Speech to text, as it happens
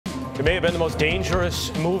It may have been the most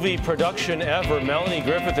dangerous movie production ever. Melanie,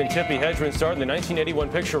 Griffith, and Tippi Hedren starred in the 1981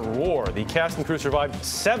 picture Roar. The cast and crew survived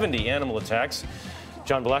 70 animal attacks.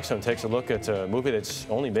 John Blackstone takes a look at a movie that's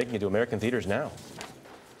only making it to American theaters now.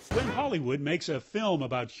 When Hollywood makes a film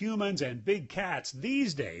about humans and big cats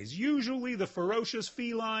these days, usually the ferocious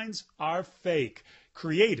felines are fake,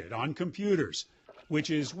 created on computers, which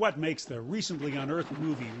is what makes the recently unearthed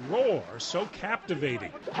movie Roar so captivating.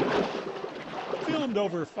 Filmed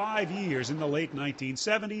over 5 years in the late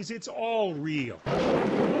 1970s, it's all real.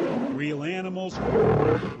 Real animals,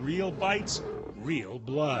 real bites, real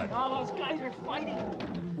blood. All those guys are fighting.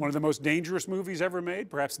 One of the most dangerous movies ever made,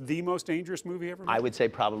 perhaps the most dangerous movie ever made? I would say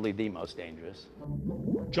probably the most dangerous.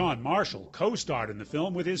 John Marshall co-starred in the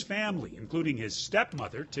film with his family, including his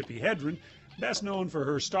stepmother, Tippi Hedren, best known for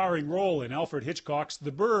her starring role in Alfred Hitchcock's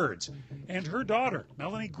The Birds, and her daughter,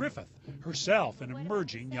 Melanie Griffith, herself an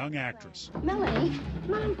emerging young actress. Melanie,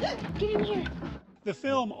 Mom, get in here. The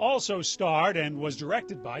film also starred and was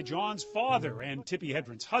directed by John's father and Tippi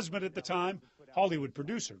Hedren's husband at the time, Hollywood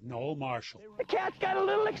producer Noel Marshall. The cat's got a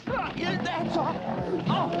little extra. Yeah, that's all.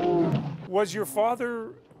 Oh. Was your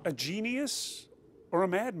father a genius or a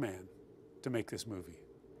madman to make this movie?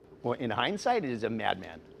 Well, in hindsight, it is a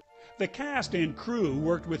madman. The cast and crew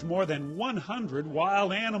worked with more than 100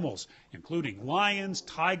 wild animals, including lions,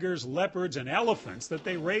 tigers, leopards, and elephants that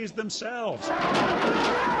they raised themselves.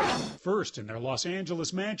 First in their Los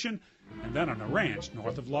Angeles mansion, and then on a ranch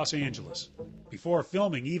north of Los Angeles. Before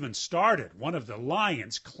filming even started, one of the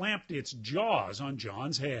lions clamped its jaws on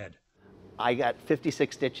John's head. I got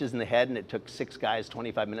 56 stitches in the head, and it took 6 guys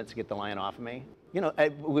 25 minutes to get the lion off of me. You know,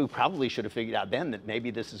 we probably should have figured out then that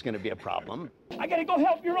maybe this is going to be a problem. I gotta go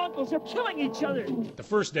help your uncles. They're killing each other. The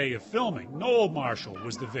first day of filming, Noel Marshall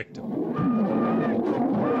was the victim.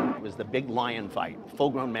 It was the big lion fight.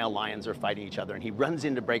 Full-grown male lions are fighting each other, and he runs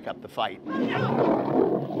in to break up the fight. And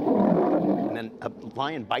then a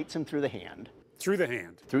lion bites him through the hand. Through the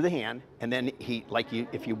hand? Through the hand, and then he,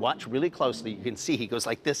 if you watch really closely, you can see he goes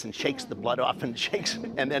like this and shakes the blood off and shakes,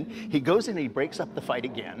 and then he goes in and he breaks up the fight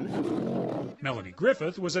again. Melanie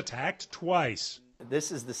Griffith was attacked twice.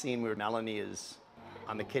 This is the scene where Melanie is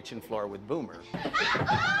on the kitchen floor with Boomer.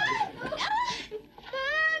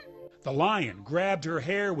 The lion grabbed her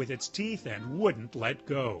hair with its teeth and wouldn't let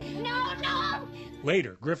go. No, no!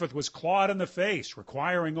 Later, Griffith was clawed in the face,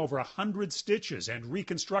 requiring over 100 stitches and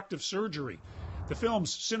reconstructive surgery. The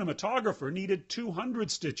film's cinematographer needed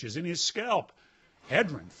 200 stitches in his scalp.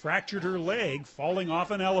 Hedren fractured her leg falling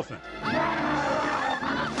off an elephant.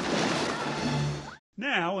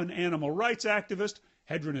 Now, an animal rights activist,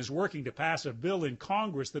 Hedren is working to pass a bill in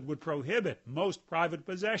Congress that would prohibit most private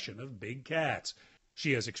possession of big cats.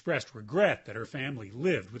 She has expressed regret that her family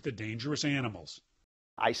lived with the dangerous animals.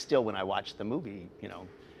 I still, when I watch the movie,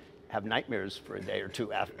 have nightmares for a day or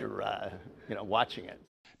two after, watching it.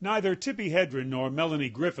 Neither Tippi Hedren nor Melanie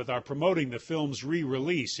Griffith are promoting the film's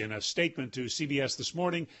re-release. In a statement to CBS This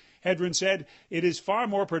Morning, Hedren said, "It is far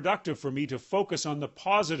more productive for me to focus on the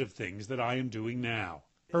positive things that I am doing now."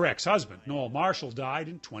 Her ex-husband, Noel Marshall, died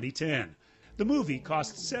in 2010. The movie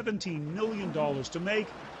cost $17 million to make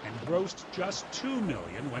and grossed just $2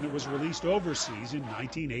 million when it was released overseas in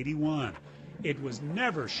 1981. It was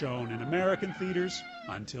never shown in American theaters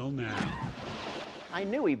until now. I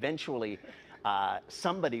knew eventually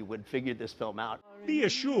somebody would figure this film out. Be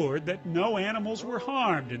assured that no animals were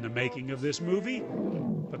harmed in the making of this movie,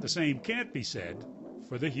 but the same can't be said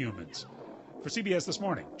for the humans. For CBS This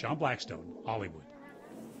Morning, John Blackstone, Hollywood.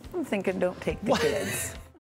 I'm thinking don't take the kids.